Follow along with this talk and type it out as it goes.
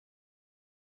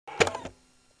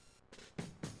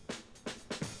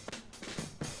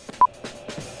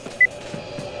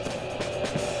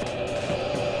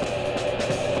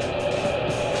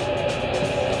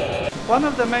One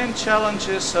of the main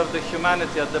challenges of the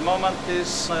humanity at the moment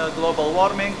is global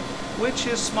warming, which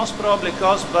is most probably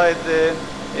caused by the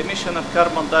emission of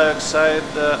carbon dioxide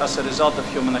as a result of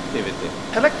human activity.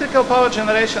 Electrical power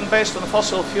generation based on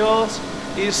fossil fuels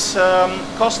is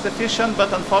cost efficient,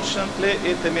 but unfortunately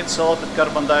it emits a lot of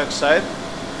carbon dioxide.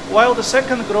 While the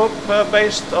second group,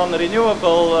 based on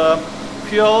renewable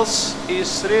fuels,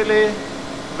 is really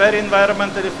very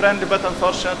environmentally friendly, but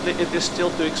unfortunately it is still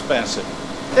too expensive.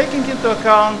 Taking into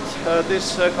account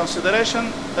this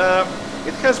consideration,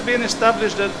 it has been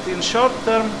established that in short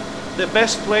term the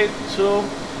best way to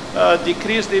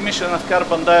decrease the emission of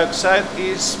carbon dioxide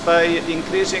is by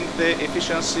increasing the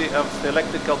efficiency of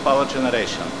electrical power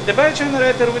generation. The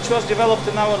biogenerator, which was developed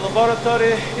in our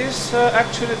laboratory, is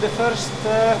actually the first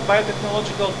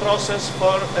biotechnological process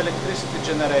for electricity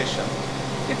generation.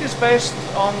 It is based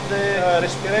on the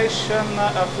respiration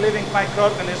of living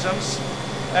microorganisms,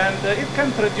 and it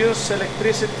can produce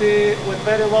electricity with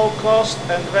very low cost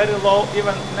and very low,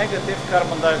 even negative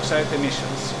carbon dioxide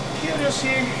emissions. Here you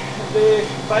see the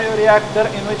bioreactor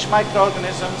in which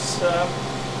microorganisms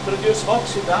produce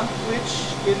oxidant, which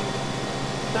in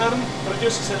turn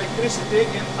produces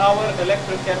electricity in our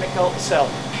electrochemical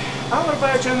cell. Our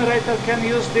biogenerator can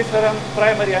use different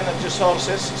primary energy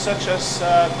sources, such as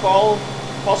coal,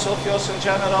 fossil fuels in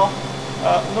general,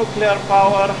 nuclear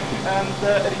power, and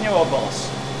renewables.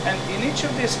 And in each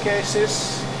of these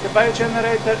cases, the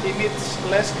biogenerator emits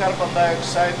less carbon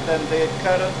dioxide than the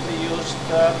currently used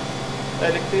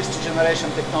electricity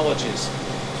generation technologies.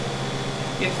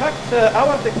 In fact,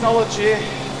 our technology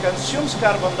consumes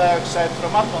carbon dioxide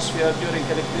from atmosphere during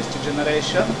electricity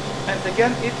generation, and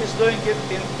again, it is doing it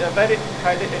in a very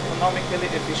highly economically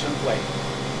efficient way.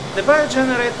 The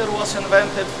biogenerator was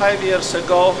invented 5 years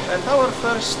ago, and our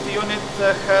first unit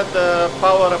had a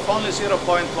power of only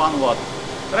 0.1 watt.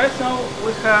 Right now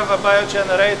we have a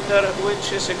biogenerator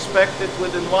which is expected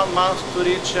within 1 month to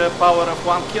reach a power of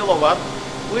 1 kilowatt,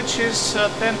 which is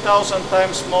 10,000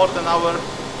 times more than our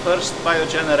first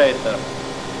biogenerator.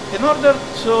 In order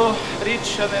to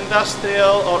reach an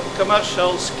industrial or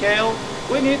commercial scale,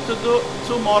 we need to do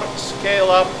 2 more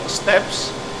scale-up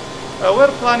steps.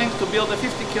 We're planning to build a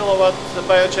 50 kilowatt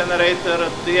biogenerator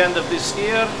at the end of this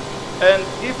year, and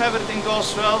if everything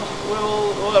goes well,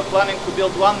 we are planning to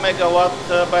build 1 megawatt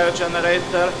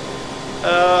biogenerator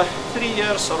 3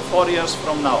 years or 4 years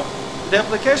from now. The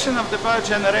application of the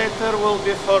biogenerator will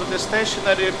be for the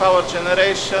stationary power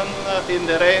generation in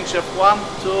the range of 1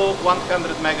 to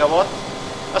 100 megawatt.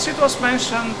 As it was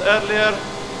mentioned earlier,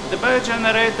 the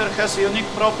biogenerator has a unique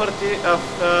property of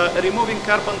removing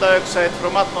carbon dioxide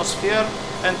from atmosphere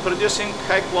and producing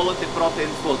high quality protein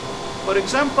food. For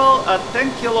example, a 10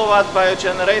 kilowatt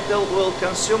biogenerator will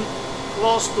consume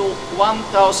close to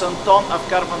 1,000 tons of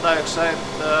carbon dioxide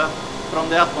from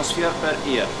the atmosphere per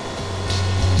year.